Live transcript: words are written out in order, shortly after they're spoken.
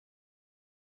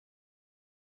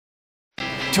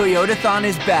Toyotathon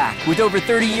is back. With over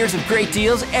 30 years of great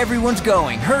deals, everyone's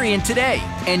going. Hurry in today.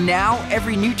 And now,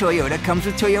 every new Toyota comes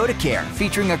with Toyota Care,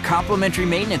 featuring a complimentary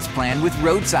maintenance plan with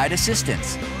roadside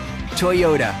assistance.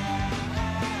 Toyota.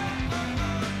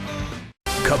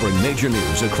 Covering major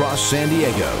news across San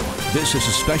Diego, this is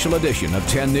a special edition of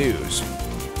 10 News.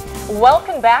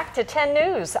 Welcome back to 10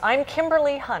 News. I'm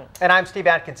Kimberly Hunt. And I'm Steve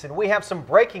Atkinson. We have some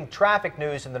breaking traffic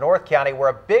news in the North County where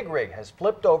a big rig has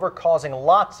flipped over, causing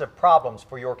lots of problems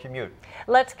for your commute.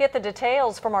 Let's get the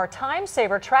details from our time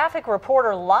saver traffic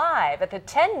reporter live at the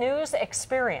 10 News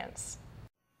Experience.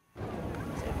 The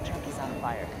truck is on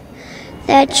fire.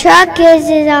 The truck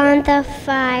is on the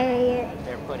fire.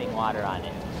 They're putting water on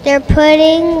it. They're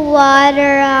putting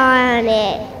water on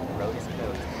it. The road is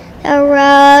closed. The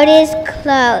road is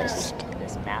closed.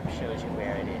 This map shows you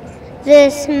where it is.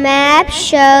 This map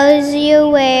shows you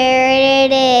where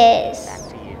it is. Back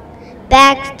to you.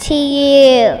 Back to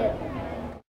you.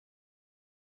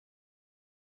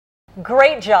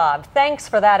 Great job. Thanks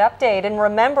for that update. And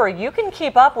remember, you can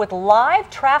keep up with live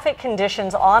traffic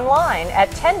conditions online at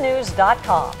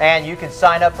 10news.com. And you can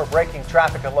sign up for breaking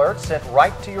traffic alerts sent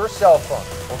right to your cell phone.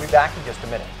 We'll be back in just a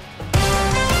minute.